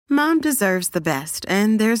Mom deserves the best,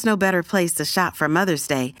 and there's no better place to shop for Mother's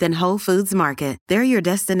Day than Whole Foods Market. They're your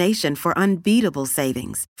destination for unbeatable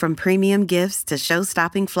savings, from premium gifts to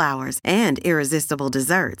show-stopping flowers and irresistible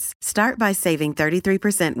desserts. Start by saving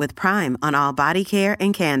 33% with Prime on all body care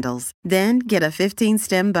and candles. Then get a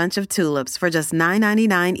 15-stem bunch of tulips for just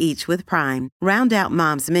 $9.99 each with Prime. Round out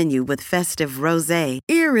Mom's menu with festive rosé,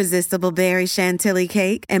 irresistible berry chantilly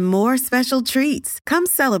cake, and more special treats. Come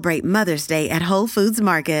celebrate Mother's Day at Whole Foods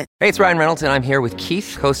Market. Hey, it's Ryan Reynolds, and I'm here with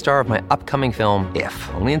Keith, co-star of my upcoming film, If,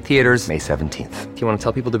 only in theaters May 17th. Do you want to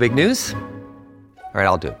tell people the big news? All right,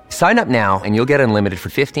 I'll do it. Sign up now and you'll get unlimited for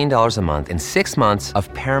 $15 a month and 6 months of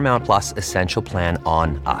Paramount Plus Essential Plan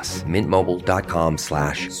on us.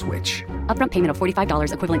 MintMobile.com/switch. Upfront payment of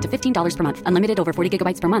 $45 equivalent to $15 per month. Unlimited over 40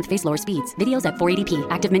 gigabytes per month. Face lower speeds. Videos at 480p.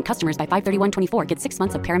 Active Mint customers by 531.24 get 6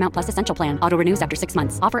 months of Paramount Plus Essential Plan. Auto renews after 6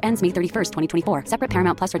 months. Offer ends May 31st, 2024. Separate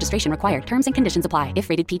Paramount Plus registration required. Terms and conditions apply if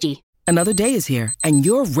rated PG. Another day is here, and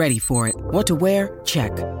you're ready for it. What to wear?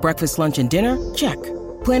 Check. Breakfast, lunch, and dinner? Check.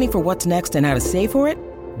 Planning for what's next and how to save for it?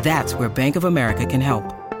 That's where Bank of America can help.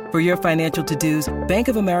 For your financial to-dos, Bank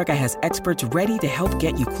of America has experts ready to help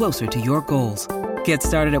get you closer to your goals. Get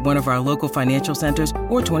started at one of our local financial centers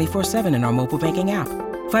or 24/7 in our mobile banking app.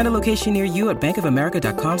 Find a location near you at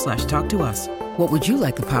bankofamerica.com/talktous. What would you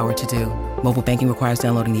like the power to do? Mobile banking requires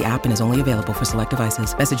downloading the app and is only available for select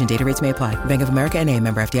devices. Message and data rates may apply. Bank of America N.A.,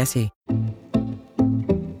 member FDIC.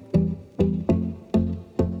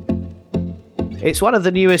 It's one of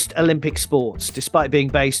the newest Olympic sports, despite being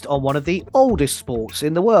based on one of the oldest sports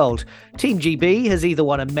in the world. Team GB has either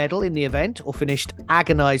won a medal in the event or finished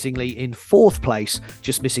agonisingly in 4th place,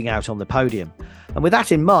 just missing out on the podium. And with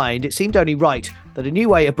that in mind, it seemed only right that a new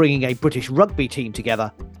way of bringing a British rugby team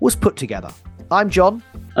together was put together. I'm John.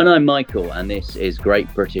 And I'm Michael, and this is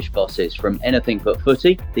Great British Bosses from Anything But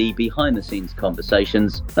Footy, the behind-the-scenes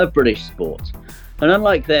conversations of British sport. And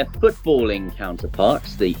unlike their footballing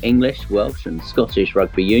counterparts, the English, Welsh and Scottish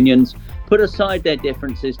rugby unions put aside their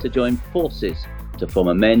differences to join forces to form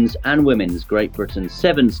a men's and women's Great Britain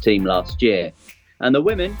Sevens team last year. And the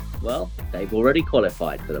women, well, they've already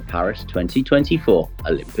qualified for the Paris 2024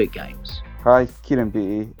 Olympic Games. Hi, Ciaran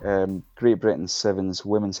Beattie, Great Britain Sevens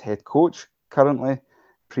women's head coach currently,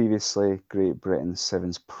 previously Great Britain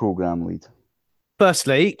Sevens programme lead.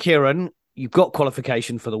 Firstly, Ciaran, you've got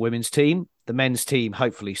qualification for the women's team. The men's team,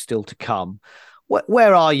 hopefully, still to come.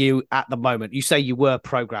 Where are you at the moment? You say you were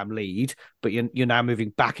program lead, but you're now moving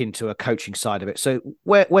back into a coaching side of it. So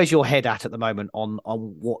where's your head at the moment on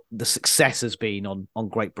what the success has been on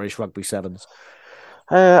Great British Rugby Sevens?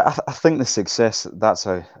 I think the success, that's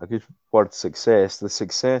a good word, success.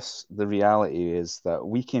 The reality is that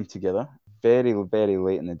we came together very, very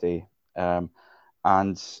late in the day.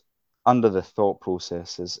 And under the thought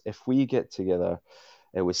process is if we get together,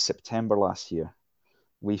 it was September last year.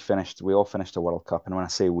 We all finished a World Cup. And when I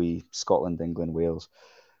say we, Scotland, England, Wales,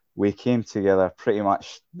 we came together pretty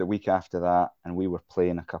much the week after that. And we were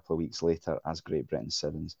playing a couple of weeks later as Great Britain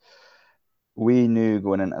Sevens. We knew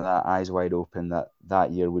going into that eyes wide open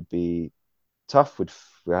that year would be tough. We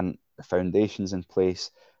hadn't the foundations in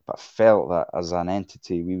place, but felt that as an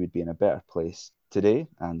entity, we would be in a better place today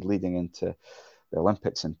and leading into the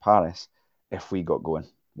Olympics in Paris if we got going.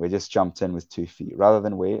 We just jumped in with 2 feet. Rather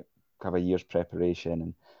than wait, have a year's preparation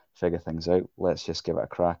and figure things out, let's just give it a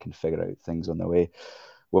crack and figure out things on the way.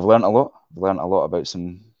 We've learned a lot. We've learned a lot about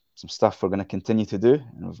some stuff we're going to continue to do,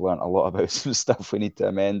 and we've learned a lot about some stuff we need to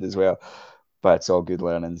amend as well. But it's all good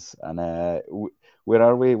learnings. And where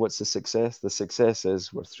are we? What's the success? The success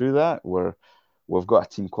is we're through that. We've got a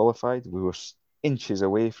team qualified. We were inches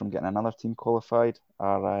away from getting another team qualified,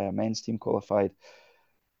 our men's team qualified.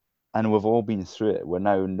 And we've all been through it. We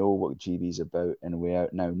now know what GB's about, and we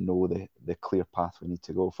now know the clear path we need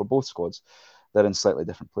to go for both squads. They're in slightly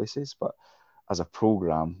different places, but as a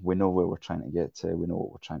programme, we know where we're trying to get to. We know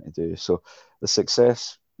what we're trying to do. So the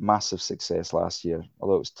success, massive success last year.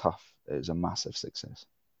 Although it was tough, it was a massive success.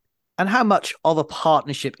 And how much of a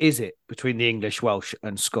partnership is it between the English, Welsh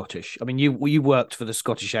and Scottish? I mean, you worked for the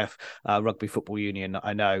Scottish Rugby Football Union,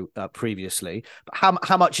 I know, previously. But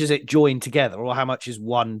how much is it joined together, or how much is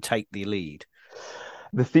one take the lead?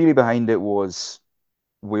 The theory behind it was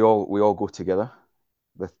we all go together.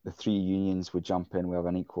 The 3 unions would jump in. We have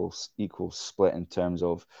an equal split in terms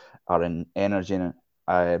of our energy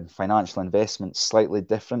and financial investment, slightly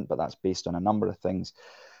different, but that's based on a number of things.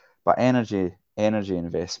 But energy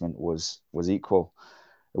investment was equal.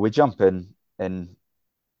 We jump in and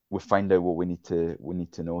we find out what we need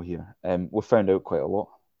to know here. We found out quite a lot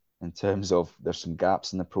in terms of there's some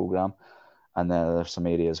gaps in the programme, and then there's some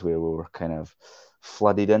areas where we were kind of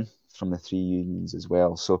flooded in from the three unions as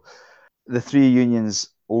well. So the three unions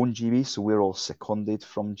own GB, so we're all seconded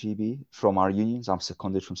from GB, from our unions. I'm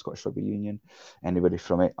seconded from Scottish Rugby Union. Anybody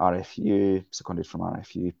from it, RFU, seconded from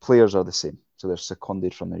RFU. Players are the same, so they're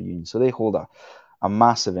seconded from their union. So they hold a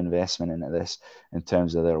massive investment into this in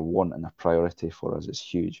terms of their want and their priority for us is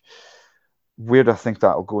huge. Where do I think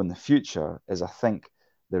that'll go in the future is I think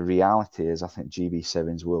the reality is I think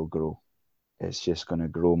GB7s will grow. It's just going to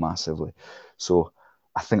grow massively. So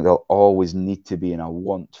I think there'll always need to be in a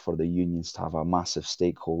want for the unions to have a massive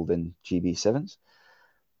stakehold in GB7s.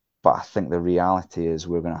 But I think the reality is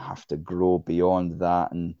we're going to have to grow beyond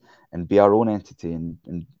that and be our own entity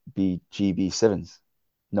and be GB7s,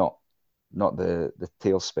 not the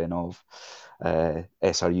tailspin of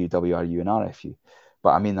SRU, WRU, and RFU. But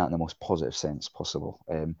I mean that in the most positive sense possible.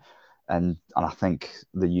 And I think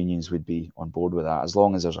the unions would be on board with that as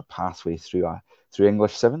long as there's a pathway through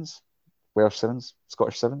English sevens, Welsh sevens,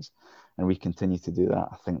 Scottish sevens, and we continue to do that.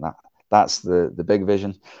 I think that's the big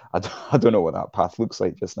vision. I don't know what that path looks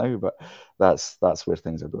like just now, but that's where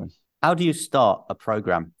things are going. How do you start a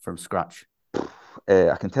program from scratch?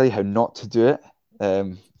 I can tell you how not to do it.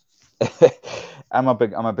 I'm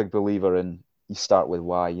a big believer in you start with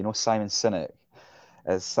why. You know, Simon Sinek.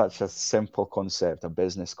 It's such a simple concept, a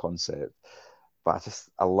business concept, but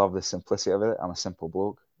I love the simplicity of it. I'm a simple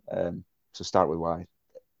bloke. So start with why.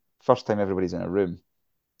 First time everybody's in a room,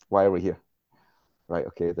 why are we here? Right,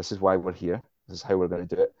 okay, this is why we're here. This is how we're going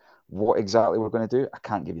to do it. What exactly we're going to do, I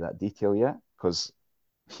can't give you that detail yet because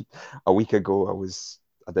a week ago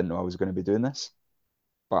I didn't know I was going to be doing this.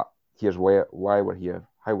 But here's why we're here,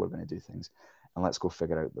 how we're going to do things, and let's go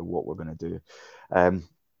figure out what we're going to do.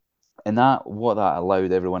 And what that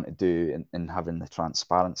allowed everyone to do in having the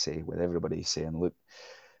transparency with everybody saying, look,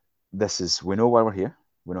 we know why we're here.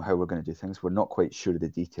 We know how we're going to do things. We're not quite sure of the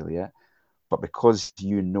detail yet. But because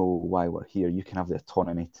you know why we're here, you can have the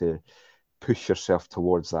autonomy to push yourself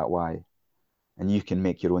towards that why. And you can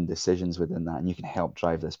make your own decisions within that and you can help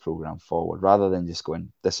drive this program forward rather than just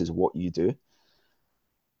going, this is what you do.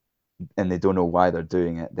 And they don't know why they're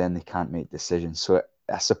doing it, then they can't make decisions. So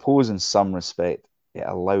I suppose in some respect, it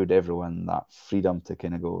allowed everyone that freedom to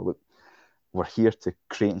kind of go, look, we're here to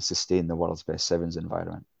create and sustain the world's best sevens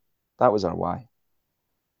environment. That was our why.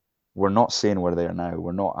 We're not saying we're there now.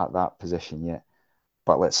 We're not at that position yet.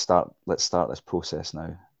 But let's start this process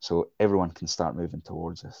now so everyone can start moving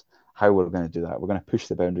towards this. How we're going to do that? We're going to push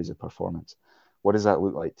the boundaries of performance. What does that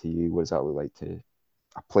look like to you? What does that look like to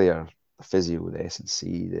a player, the physio, the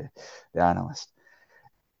S&C, the analyst?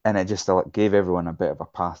 And it just gave everyone a bit of a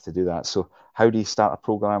path to do that. So how do you start a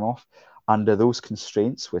program off? Under those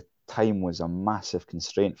constraints, with time was a massive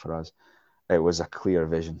constraint for us, it was a clear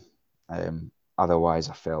vision. Otherwise,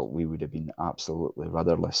 I felt we would have been absolutely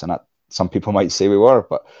rudderless. And some people might say we were,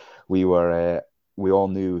 but we all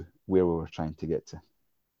knew where we were trying to get to.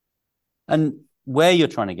 And where you're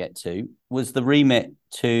trying to get to was the remit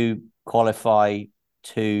to qualify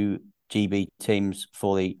 2 GB teams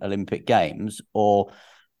for the Olympic Games, or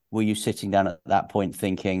were you sitting down at that point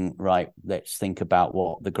thinking, right, let's think about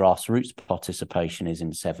what the grassroots participation is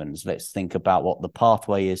in sevens. Let's think about what the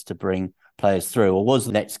pathway is to bring players through, or was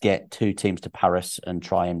let's get 2 teams to Paris and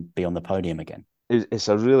try and be on the podium again? It's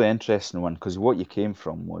a really interesting one because what you came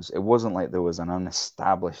from it wasn't like there was an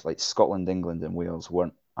unestablished, like Scotland, England and Wales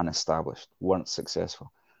weren't unestablished, weren't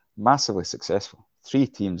successful. Massively successful. 3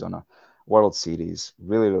 teams on a World Series,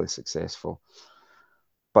 really, really successful.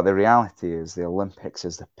 But the reality is the Olympics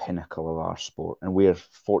is the pinnacle of our sport, and we're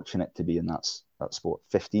fortunate to be in that sport.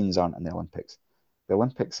 15s aren't in the Olympics. The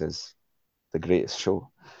Olympics is the greatest show,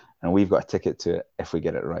 and we've got a ticket to it if we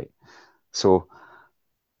get it right. So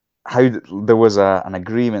there was an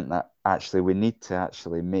agreement that actually we need to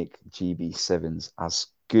actually make GB7s as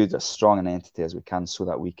good, as strong an entity as we can so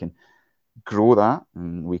that we can grow that,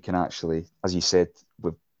 and we can actually, as you said,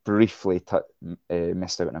 we've briefly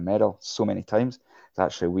missed out on a medal so many times.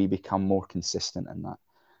 Actually we become more consistent in that.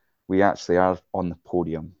 We actually are on the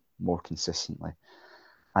podium more consistently.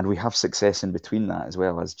 And we have success in between that as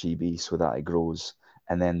well as GB so that it grows.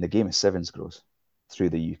 And then the game of sevens grows through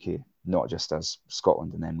the UK, not just as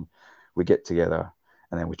Scotland. And then we get together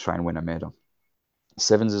and then we try and win a medal.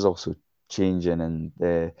 Sevens is also changing and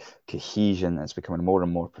the cohesion. It's becoming more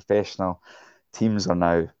and more professional. Teams are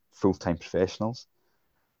now full-time professionals.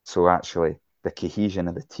 So actually, the cohesion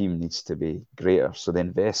of the team needs to be greater. So the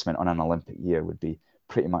investment on an Olympic year would be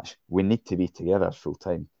pretty much, we need to be together full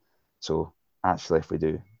time. So actually, if we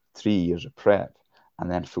do 3 years of prep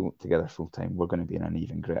and then together full time, we're going to be in an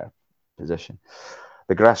even greater position.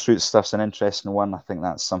 The grassroots stuff's an interesting one. I think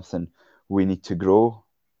that's something we need to grow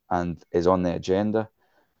and is on the agenda.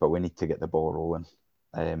 but we need to get the ball rolling.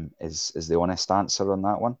 Is the honest answer on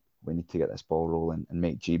that one. We need to get this ball rolling and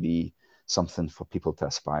make GB something for people to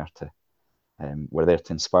aspire to. We're there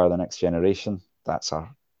to inspire the next generation. That's a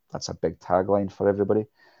big tagline for everybody.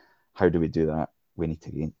 How do we do that? We need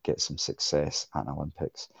to get some success at an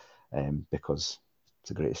Olympics, because it's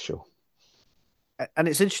the greatest show. And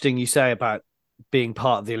it's interesting you say about being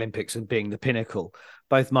part of the Olympics and being the pinnacle.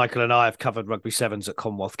 Both Michael and I have covered rugby sevens at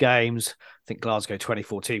Commonwealth Games. I think Glasgow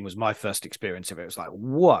 2014 was my first experience of it. It was like,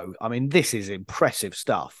 whoa, I mean, this is impressive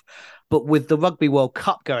stuff. But with the Rugby World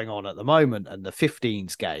Cup going on at the moment and the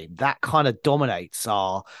 15s game, that kind of dominates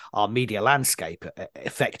our media landscape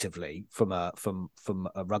effectively from a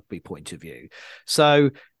rugby point of view. So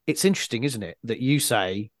it's interesting, isn't it, that you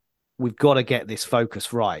say we've got to get this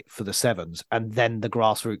focus right for the sevens, and then the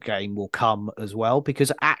grassroots game will come as well,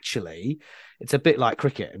 because actually it's a bit like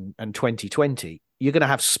cricket and 2020. You're going to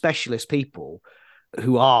have specialist people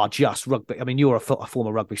who are just rugby. I mean, you're a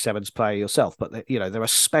former rugby sevens player yourself, but there are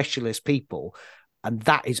specialist people, and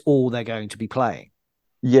that is all they're going to be playing.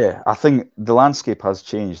 Yeah, I think the landscape has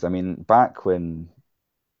changed. I mean, back when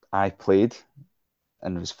I played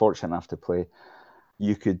and was fortunate enough to play,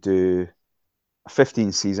 you could do a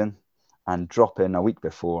 15 season and drop in a week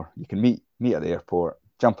before. You can meet at the airport,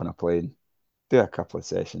 jump on a plane, do a couple of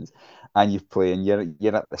sessions, and you play, and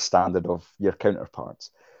you're at the standard of your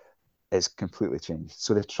counterparts. It's completely changed.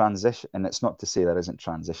 So the transition, and it's not to say there isn't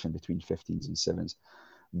transition between 15s and sevens.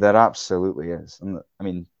 There absolutely is. And I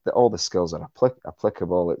mean, all the skills are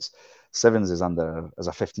applicable. It's sevens is as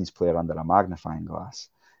a 15s player under a magnifying glass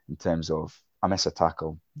in terms of I miss a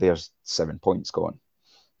tackle, there's 7 points gone.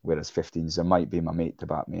 Whereas 15s, there might be my mate to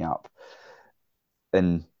back me up.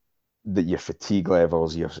 And your fatigue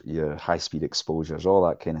levels, your high speed exposures, all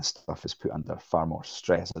that kind of stuff is put under far more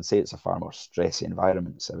stress. I'd say it's a far more stressy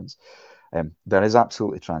environment, sevens. There is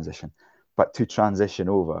absolutely transition, but to transition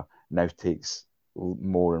over now takes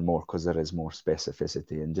more and more because there is more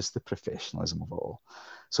specificity and just the professionalism of it all.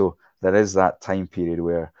 So there is that time period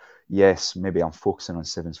where, yes, maybe I'm focusing on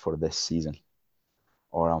sevens for this season,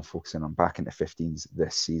 or I'm focusing on back into 15s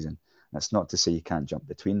this season. That's not to say you can't jump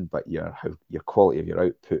between, but your quality of your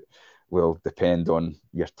output will depend on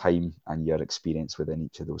your time and your experience within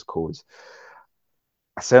each of those codes.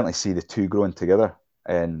 I certainly see the two growing together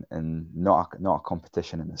and not a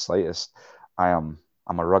competition in the slightest. I'm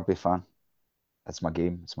a rugby fan. It's my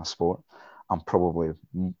game. It's my sport. I'm probably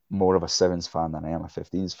more of a sevens fan than I am a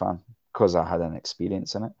 15s fan because I had an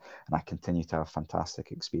experience in it, and I continue to have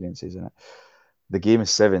fantastic experiences in it. The game of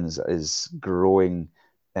sevens is growing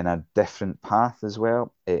in a different path as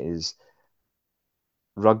well.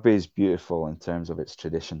 Rugby is beautiful in terms of its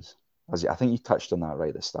traditions. As I think you touched on that right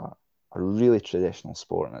at the start. A really traditional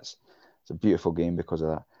sport, and it's a beautiful game because of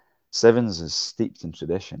that. Sevens is steeped in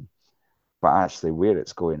tradition, but actually where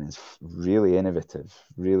it's going is really innovative.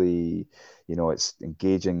 Really, it's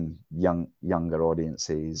engaging younger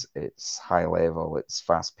audiences. It's high level. It's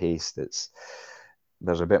fast paced.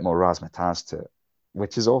 There's a bit more razzmatazz to it,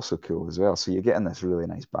 which is also cool as well. So you're getting this really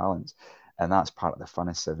nice balance, and that's part of the fun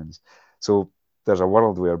of sevens. So there's a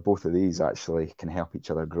world where both of these actually can help each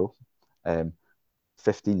other grow.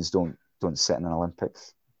 15s don't sit in an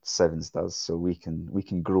Olympics, sevens does. So we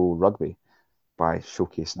can grow rugby by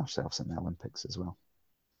showcasing ourselves in the Olympics as well.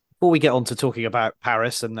 Before we get on to talking about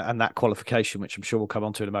Paris and that qualification, which I'm sure we'll come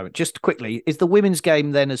on to in a moment, just quickly, is the women's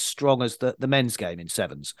game then as strong as the men's game in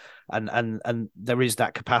sevens? And there is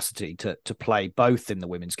that capacity to play both in the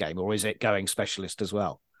women's game, or is it going specialist as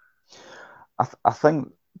well? I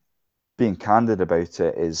think being candid about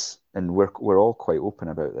it is, and we're all quite open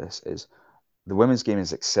about this, is the women's game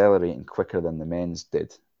is accelerating quicker than the men's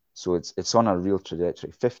did. So it's on a real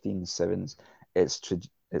trajectory. 15 sevens, its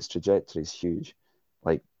trajectory is huge.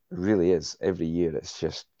 Like, it really is. Every year it's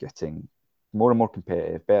just getting more and more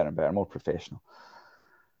competitive, better and better, more professional.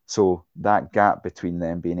 So that gap between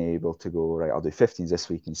them being able to go, right, I'll do 15s this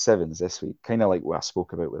week and sevens this week, kind of like what I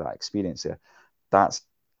spoke about with that experience there, that's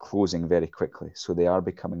closing very quickly. So they are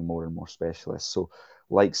becoming more and more specialists. So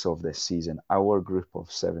likes of this season, our group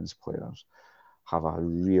of sevens players have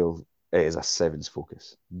it is a sevens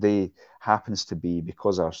focus. They happens to be,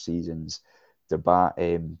 because our seasons,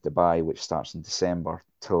 Dubai, which starts in December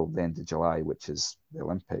till the end of July, which is the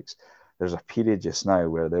Olympics, there's a period just now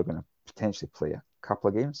where they're going to potentially play a couple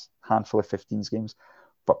of games, handful of 15s games,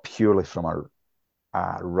 but purely from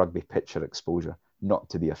a rugby pitcher exposure, not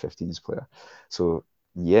to be a 15s player. So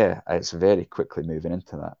yeah, it's very quickly moving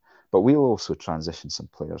into that. But we'll also transition some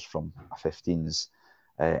players from a 15s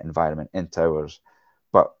environment into ours.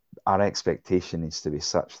 But our expectation needs to be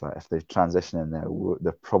such that if they transition in there,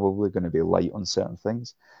 they're probably going to be light on certain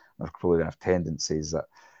things. They're probably going to have tendencies that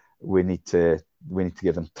we need to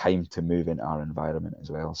give them time to move into our environment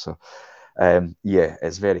as well. So yeah,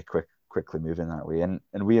 it's very quickly moving that way. And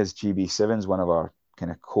we as GB7s, one of our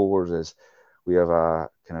kind of cores is we have a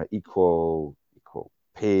kind of equal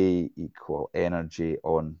pay, equal energy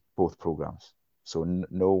on both programs. So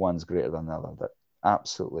no one's greater than the other. That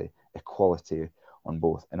absolutely equality on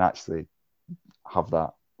both, and actually have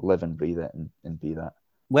that, live and breathe it, and be that.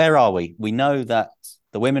 Where are we? We know that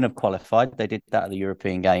the women have qualified. They did that at the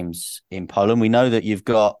European Games in Poland. We know that you've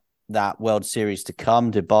got that World Series to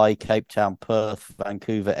come: Dubai, Cape Town, Perth,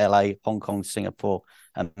 Vancouver, LA, Hong Kong, Singapore,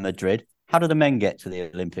 and Madrid. How do the men get to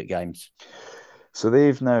the Olympic Games? So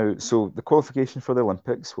the qualification for the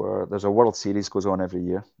Olympics, where there's a World Series goes on every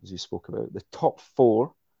year, as you spoke about. The top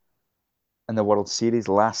 4 in the World Series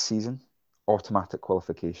last season, automatic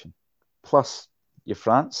qualification. Plus your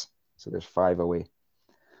France, so there's 5 away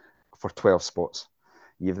for 12 spots.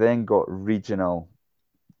 You've then got regional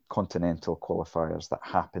continental qualifiers that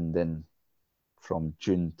happened in from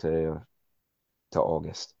June to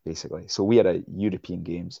August, basically. So we had a European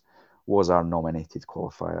Games was our nominated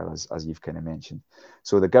qualifier, as you've kind of mentioned.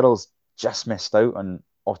 So the girls just missed out on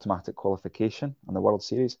automatic qualification on the World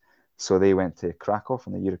Series. So they went to Krakow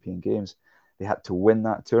in the European Games. They had to win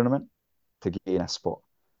that tournament to gain a spot.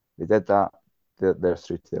 They did that. They're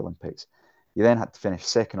through to the Olympics. You then had to finish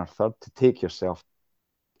second or third to take yourself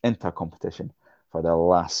into a competition for the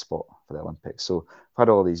last spot for the Olympics. So I've had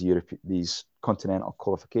all these continental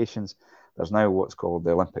qualifications. There's now what's called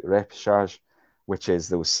the Olympic repechage, which is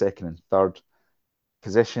those second and third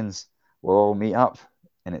positions will all meet up,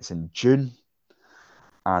 and it's in June,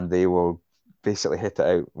 and they will basically hit it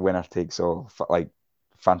out, winner takes all. Like,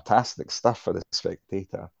 fantastic stuff for the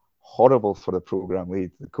spectator, horrible for the program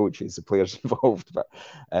lead, the coaches, the players involved, but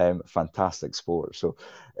fantastic sport. So,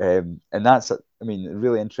 and that's, I mean,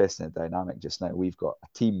 really interesting dynamic just now. We've got a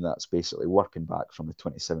team that's basically working back from the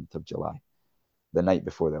 27th of July, the night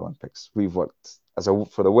before the Olympics. We've worked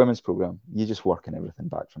for the women's program, you just working everything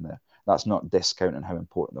back from there. That's not discounting how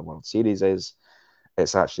important the World Series is.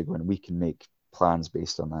 It's actually going, we can make plans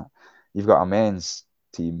based on that. You've got a men's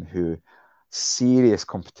team who serious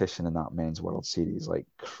competition in that men's World Series, like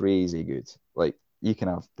crazy good. Like, you can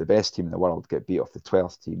have the best team in the world get beat off the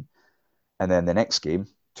 12th team, and then the next game,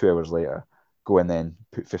 2 hours later, go and then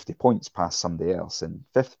put 50 points past somebody else in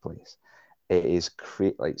 5th place. It is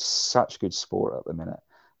like such good sport at the minute,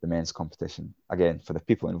 the men's competition. Again, for the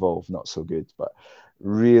people involved, not so good, but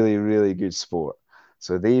really, really good sport.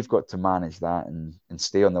 So they've got to manage that and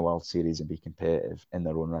stay on the World Series and be competitive in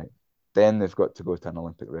their own right. Then they've got to go to an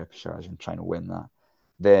Olympic repechage and try and win that.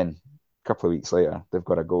 Then a couple of weeks later, they've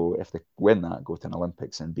got to go, if they win that, go to an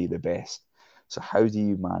Olympics and be the best. So how do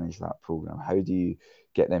you manage that program? How do you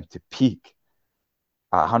get them to peak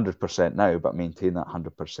at 100% now, but maintain that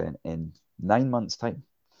 100% in 9 months' time?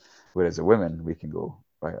 Whereas the women, we can go,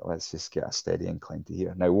 right, let's just get a steady incline to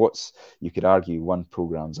here. Now, you could argue one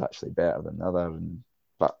program's actually better than the other,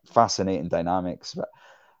 but fascinating dynamics. But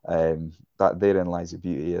that therein lies the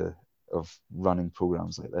beauty of running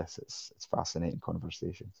programs like this. It's fascinating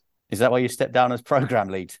conversations. Is that why you stepped down as program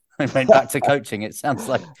lead and went back to coaching? It sounds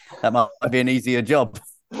like that might be an easier job.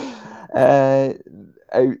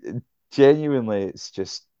 Genuinely, it's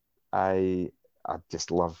just I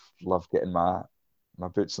just love getting my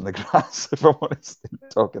boots on the grass, if I'm honest, and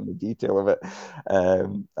talking the detail of it.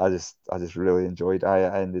 I just really enjoyed.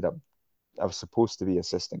 I ended up, I was supposed to be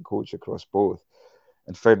assistant coach across both,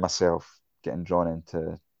 and found myself getting drawn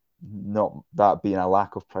into not that being a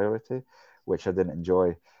lack of priority, which I didn't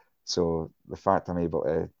enjoy. So the fact I'm able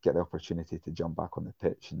to get the opportunity to jump back on the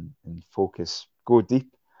pitch and focus, go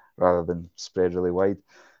deep rather than spread really wide,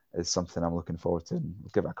 is something I'm looking forward to, and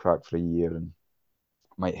give it a crack for a year, and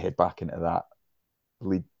might head back into that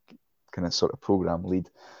lead kind of sort of program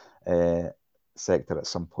lead sector at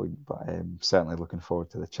some point. But I'm certainly looking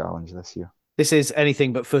forward to the challenge this year. This is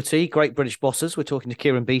Anything But Footy, Great British Bosses. We're talking to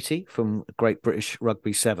Ciaran Beattie from Great British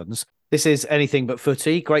Rugby Sevens. This is Anything But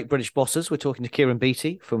Footy, Great British Bosses. We're talking to Ciaran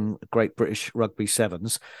Beattie from Great British Rugby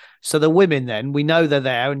Sevens. So the women then, we know they're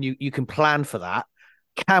there and you can plan for that.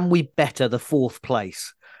 Can we better the 4th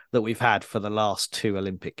place that we've had for the last 2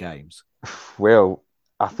 Olympic Games? Well,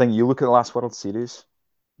 I think you look at the last World Series,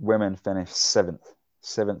 women finished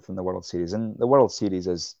 7th in the World Series. And the World Series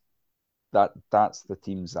is that's the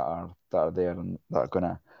teams that are there and that are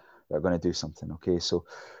gonna do something. Okay, so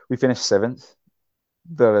we finished 7th.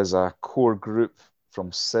 There is a core group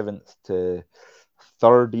from 7th to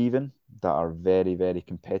 3rd even that are very, very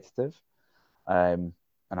competitive.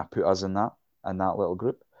 and I put us in that little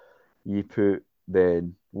group. You put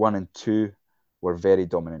then 1 and 2 were very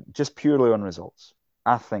dominant, just purely on results.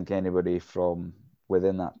 I think anybody from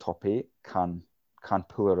within that top 8 can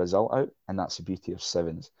pull a result out, and that's the beauty of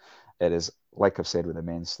sevens. It is, like I've said with the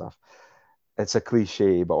men's stuff, it's a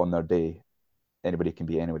cliche, but on their day, anybody can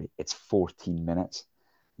beat anybody. It's 14 minutes.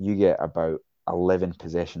 You get about 11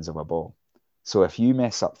 possessions of a ball. So if you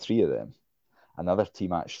mess up 3 of them, another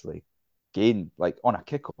team actually gain, like on a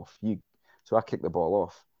kickoff, so I kick the ball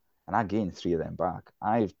off and I gain 3 of them back.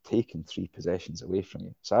 I've taken 3 possessions away from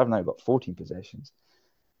you. So I've now got 14 possessions.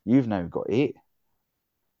 You've now got 8.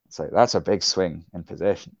 It's like that's a big swing in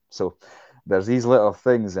possession. So there's these little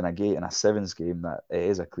things in a sevens game that it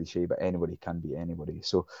is a cliche, but anybody can beat anybody.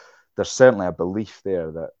 So there's certainly a belief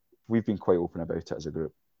there that we've been quite open about it as a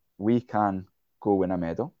group. We can go win a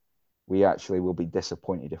medal. We actually will be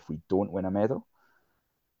disappointed if we don't win a medal.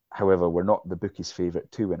 However, we're not the bookies'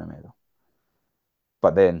 favourite to win a medal.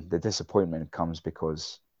 But then the disappointment comes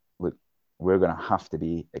because, look, we're going to have to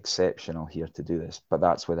be exceptional here to do this, but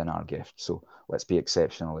that's within our gift. So let's be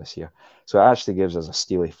exceptional this year. So it actually gives us a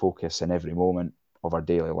steely focus in every moment of our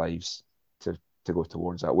daily lives to go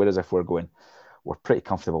towards that. Whereas if we're pretty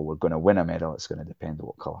comfortable, we're going to win a medal, it's going to depend on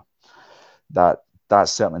what colour.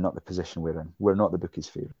 That's certainly not the position we're in. We're not the bookies'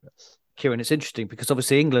 favourites. Ciaran, it's interesting because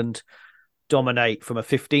obviously England dominate from a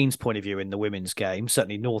 15s point of view in the women's game,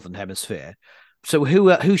 certainly Northern Hemisphere. So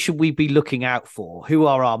who should we be looking out for? Who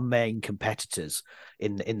are our main competitors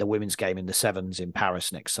in the women's game in the sevens in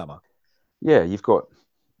Paris next summer? Yeah, you've got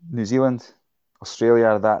New Zealand,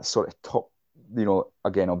 Australia, that sort of top,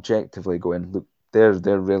 again, objectively going, look,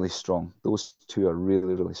 they're really strong. Those 2 are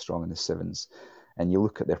really, really strong in the sevens. And you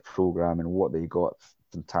look at their programme and what they got,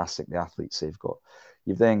 fantastic, the athletes they've got.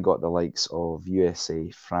 You've then got the likes of USA,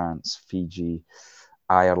 France, Fiji,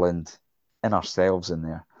 Ireland, and ourselves in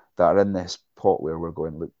there that are in this pot where we're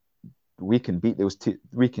going, look, we can beat those 2,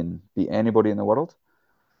 we can beat anybody in the world,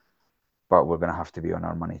 but we're going to have to be on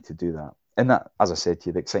our money to do that. And that, as I said to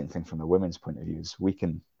you, the exciting thing from the women's point of view is we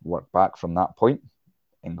can work back from that point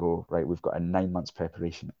and go, right, we've got a 9 months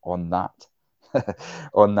preparation on that,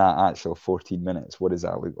 on that actual 14 minutes. What does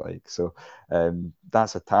that look like? So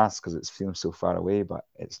that's a task because it's feeling so far away, but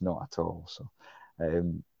it's not at all. So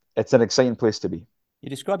it's an exciting place to be. You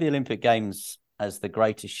describe the Olympic Games as the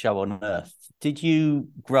greatest show on earth. Did you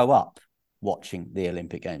grow up watching the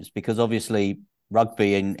Olympic Games? Because obviously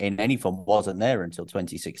rugby in any form wasn't there until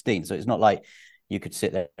 2016. So it's not like you could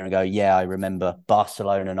sit there and go, yeah, I remember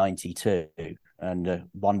Barcelona 92 and a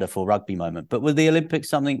wonderful rugby moment. But were the Olympics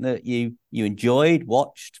something that you enjoyed,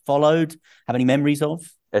 watched, followed, have any memories of?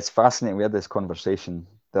 It's fascinating. We had this conversation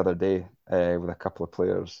the other day with a couple of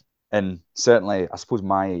players. And certainly, I suppose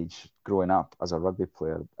my age, growing up as a rugby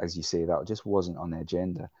player, as you say, that just wasn't on the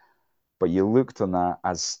agenda. But you looked on that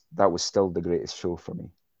as that was still the greatest show for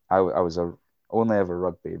me. I was only ever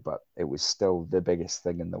rugby, but it was still the biggest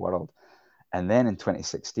thing in the world. And then in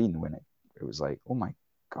 2016, when it was like, oh my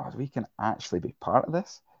God, we can actually be part of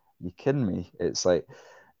this? Are you kidding me? It's like,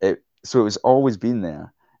 so it was always been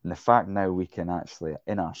there. And the fact now we can actually,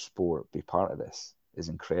 in our sport, be part of this is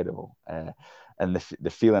incredible. And the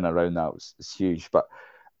feeling around that is huge. But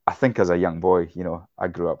I think as a young boy, I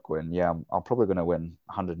grew up going, yeah, I'm probably going to win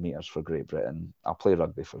 100 metres for Great Britain. I'll play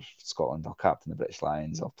rugby for Scotland. I'll captain the British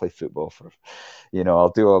Lions. I'll play football for, I'll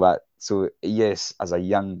do all that. So yes, as a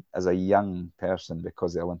young person,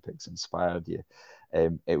 because the Olympics inspired you,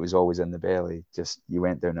 it was always in the belly. Just you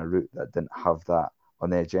went down a route that didn't have that on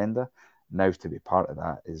the agenda. Now to be part of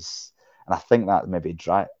that is, and I think that maybe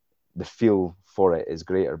the feel for it is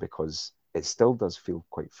greater because it still does feel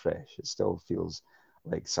quite fresh. It still feels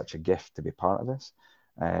like such a gift to be part of this,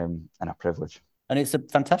 and a privilege. And it's a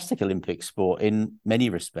fantastic Olympic sport in many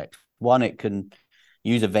respects. One, it can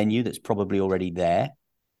use a venue that's probably already there.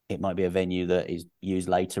 It might be a venue that is used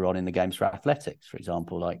later on in the games for athletics, for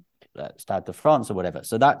example, like Stade de France or whatever.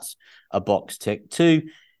 So that's a box tick. 2,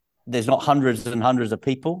 there's not hundreds and hundreds of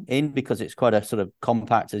people in because it's quite a sort of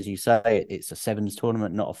compact, as you say. It's a sevens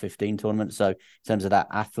tournament, not a 15 tournament. So in terms of that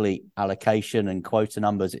athlete allocation and quota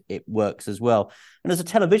numbers, it works as well. And as a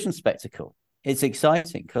television spectacle, it's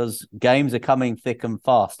exciting because games are coming thick and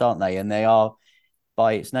fast, aren't they? And they are,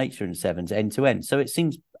 by its nature, in sevens, end to end. So it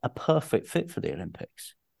seems a perfect fit for the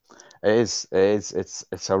Olympics. It is.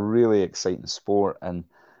 It's a really exciting sport, and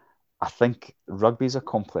I think rugby is a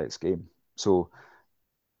complex game. So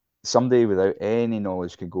somebody without any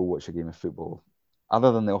knowledge could go watch a game of football.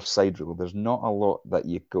 Other than the offside rule, there's not a lot that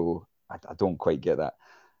you go, I don't quite get that.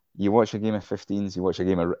 You watch a game of 15s, you watch a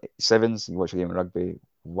game of sevens, you watch a game of rugby.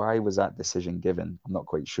 Why was that decision given? I'm not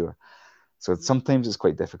quite sure. So sometimes it's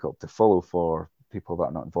quite difficult to follow for people that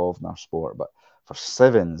are not involved in our sport. But for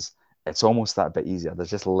sevens, it's almost that bit easier. There's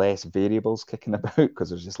just less variables kicking about because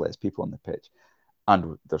there's just less people on the pitch.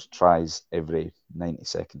 And there's tries every 90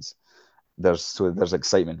 seconds. There's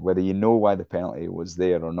excitement, whether you know why the penalty was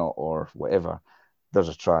there or not or whatever. There's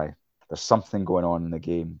a try. There's something going on in the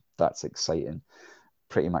game that's exciting,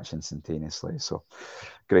 pretty much instantaneously. So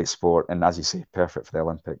great sport, and as you say, perfect for the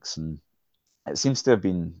Olympics. And it seems to have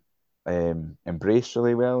been embraced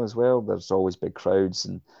really well as well. There's always big crowds,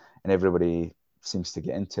 and everybody seems to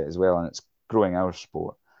get into it as well. And it's growing our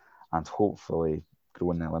sport, and hopefully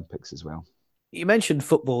growing the Olympics as well. You mentioned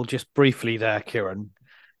football just briefly there, Ciaran.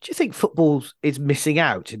 Do you think football is missing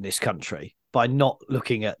out in this country by not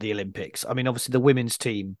looking at the Olympics? I mean, obviously the women's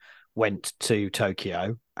team went to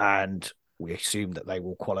Tokyo, and we assume that they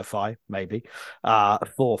will qualify maybe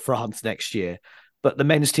for France next year. But the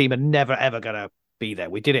men's team are never ever going to be there.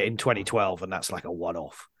 We did it in 2012, and that's like a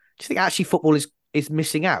one-off. Do you think actually football is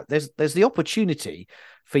missing out? There's the opportunity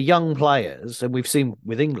for young players, and we've seen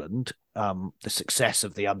with England the success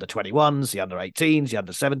of the under-21s, the under-18s, the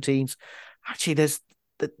under-17s. Actually,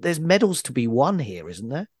 there's medals to be won here, isn't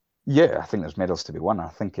there? Yeah, I think there's medals to be won. I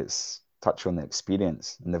think it's touch on the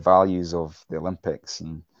experience and the values of the Olympics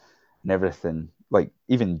and everything. Like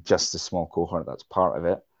even just the small cohort that's part of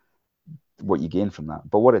it, what you gain from that,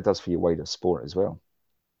 but what it does for your wider sport as well.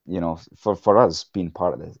 You know, for us being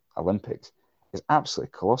part of the Olympics is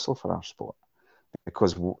absolutely colossal for our sport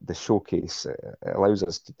because the showcase it allows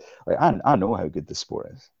us to. Like I know how good the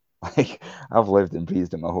sport is. Like I've lived and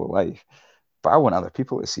breathed it my whole life, but I want other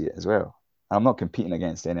people to see it as well. And I'm not competing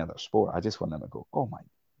against any other sport. I just want them to go, oh my,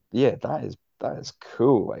 yeah, that is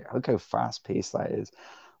cool. Like look how fast paced that is.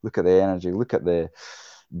 Look at the energy. Look at the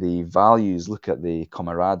values. Look at the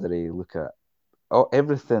camaraderie. Look at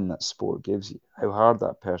everything that sport gives you. How hard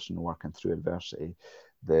that person working through adversity,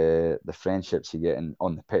 the friendships you get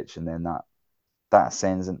on the pitch, and then that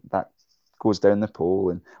ascends and that goes down the pole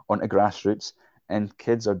and onto grassroots, and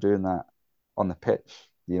kids are doing that on the pitch.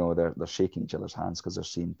 You know, they're shaking each other's hands because they're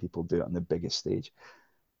seeing people do it on the biggest stage.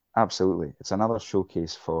 Absolutely, it's another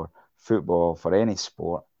showcase for football, for any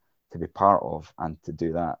sport to be part of and to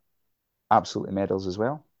do that. Absolutely medals as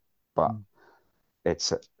well, but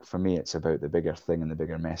it's for me, it's about the bigger thing and the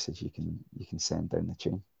bigger message you can send down the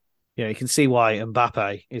chain. Yeah, you can see why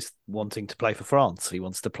Mbappe is wanting to play for France. He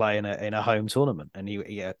wants to play in a home tournament, and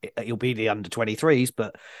he'll be the under-23s,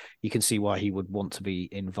 but you can see why he would want to be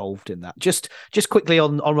involved in that. Just quickly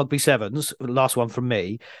on rugby sevens, last one from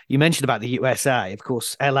me. You mentioned about the USA. Of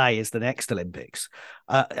course, LA is the next Olympics,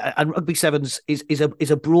 and rugby sevens is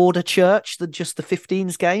a broader church than just the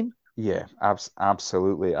 15s game. Yeah,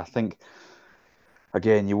 absolutely. I think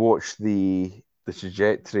again, you watch the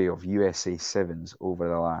trajectory of USA sevens over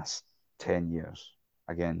the last 10 years.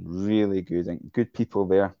 Again, really good and good people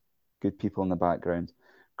there, good people in the background,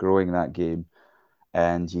 growing that game.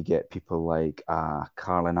 And you get people like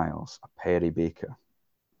Carla Niles, a Perry Baker,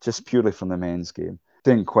 just purely from the men's game.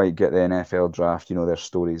 Didn't quite get the NFL draft, you know, their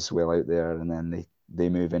stories well out there, and then they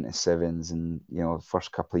move into sevens, and you know, the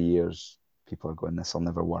first couple of years, people are going, this will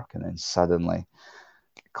never work, and then suddenly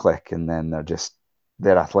click, and then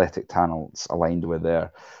their athletic talents aligned with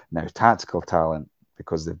their now tactical talent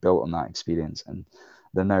because they've built on that experience, and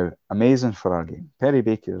they're now amazing for our game. Perry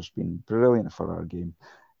Baker's been brilliant for our game.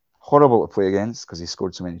 Horrible to play against because he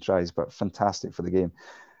scored so many tries, but fantastic for the game.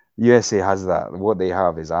 USA has that. What they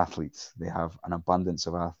have is athletes. They have an abundance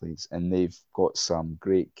of athletes, and they've got some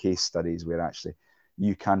great case studies where actually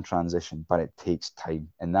you can transition, but it takes time.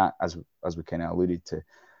 And that, as we kind of alluded to,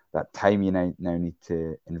 that time you now need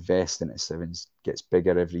to invest in it sevens gets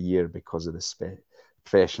bigger every year because of the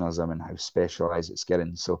professionalism and how specialised it's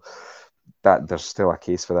getting. So that there's still a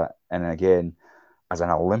case for that. And again, as an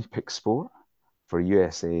Olympic sport for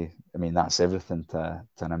USA, I mean, that's everything to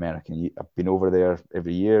an American. I've been over there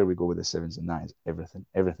every year. We go with the sevens, and that is everything.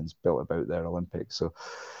 Everything's built about their Olympics. So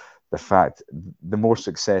the fact, the more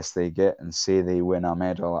success they get and say they win a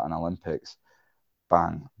medal at an Olympics,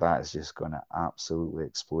 bang, that is just going to absolutely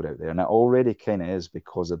explode out there. And it already kind of is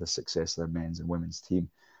because of the success of their men's and women's team.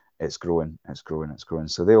 It's growing, it's growing, it's growing.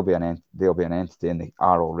 So they'll be an entity, and they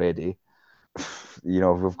are already. You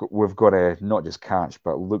know, we've got to not just catch,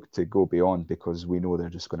 but look to go beyond, because we know they're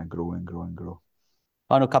just going to grow and grow and grow.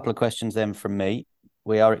 Final couple of questions then from me.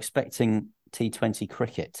 We are expecting T20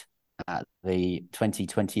 cricket at the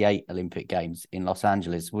 2028 Olympic Games in Los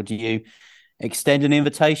Angeles. Would you extend an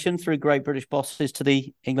invitation through Great British Bosses to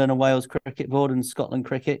the England and Wales Cricket Board and Scotland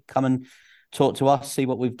Cricket? Come and talk to us, see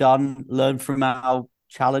what we've done, learn from our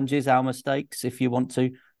challenges, our mistakes, if you want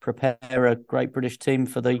to prepare a Great British team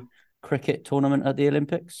for the cricket tournament at the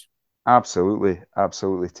Olympics? Absolutely,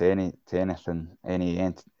 absolutely. To anything,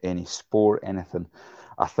 any sport, anything.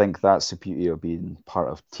 I think that's the beauty of being part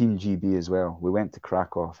of Team GB as well. We went to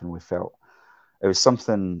Krakow and we felt it was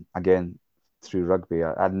something again through rugby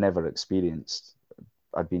I'd never experienced.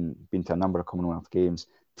 I'd been to a number of Commonwealth Games.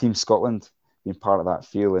 Team Scotland, being part of that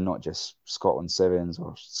field and not just Scotland Sevens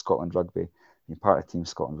or Scotland Rugby. Being part of Team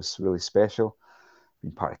Scotland was really special.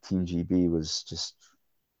 Being part of Team GB was just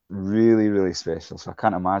really, really special. So I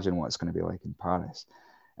can't imagine what it's going to be like in Paris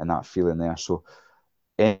and that feeling there. So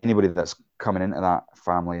anybody that's coming into that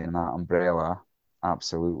family and that umbrella,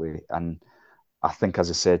 absolutely. And I think, as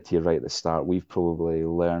I said to you right at the start, we've probably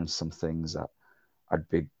learned some things that I'd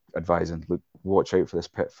be advising, look, watch out for this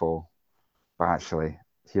pitfall. But actually,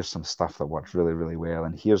 here's some stuff that works really, really well.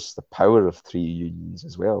 And here's the power of three unions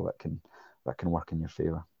as well that can work in your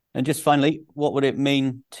favour. And just finally, what would it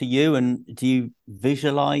mean to you? And do you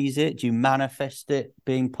visualize it? Do you manifest it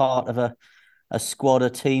being part of a squad, a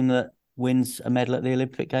team that wins a medal at the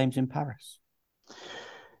Olympic Games in Paris?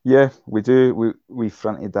 Yeah, we do. We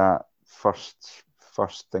fronted that first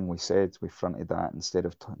thing we said. We fronted that instead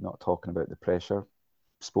of not talking about the pressure.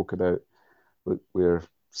 Spoke about, look, we're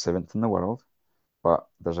 7th in the world, but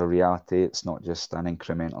there's a reality. It's not just an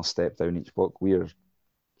incremental step down each block. We're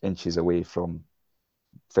inches away from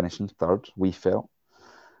finishing 3rd, we felt,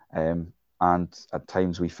 and at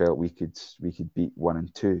times we felt we could beat 1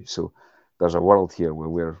 and 2. So there's a world here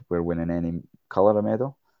where we're winning any colour of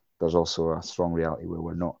medal. There's also a strong reality where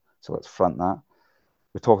we're not. So let's front that.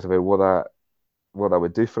 We talked about what that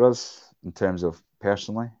would do for us in terms of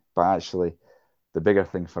personally, but actually the bigger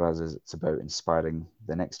thing for us is it's about inspiring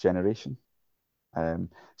the next generation,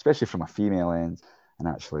 especially from a female end, and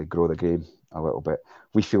actually grow the game a little bit.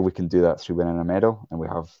 We feel we can do that through winning a medal, and we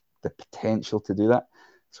have the potential to do that.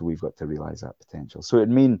 So we've got to realise that potential. So it'd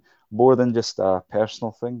mean more than just a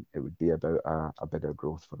personal thing. It would be about a bigger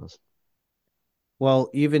growth for us. Well,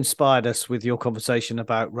 you've inspired us with your conversation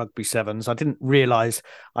about rugby sevens. I didn't realise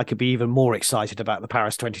I could be even more excited about the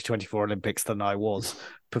Paris 2024 Olympics than I was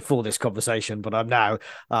before this conversation, but I'm now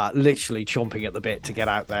literally chomping at the bit to get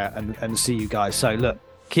out there and see you guys. So look,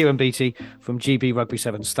 Ciaran Beattie from GB Rugby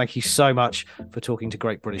Sevens, thank you so much for talking to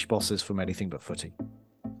great British bosses from Anything But Footy.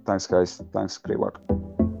 Thanks, guys. Thanks. Great work.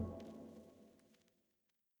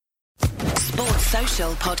 Sports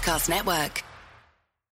Social Podcast Network.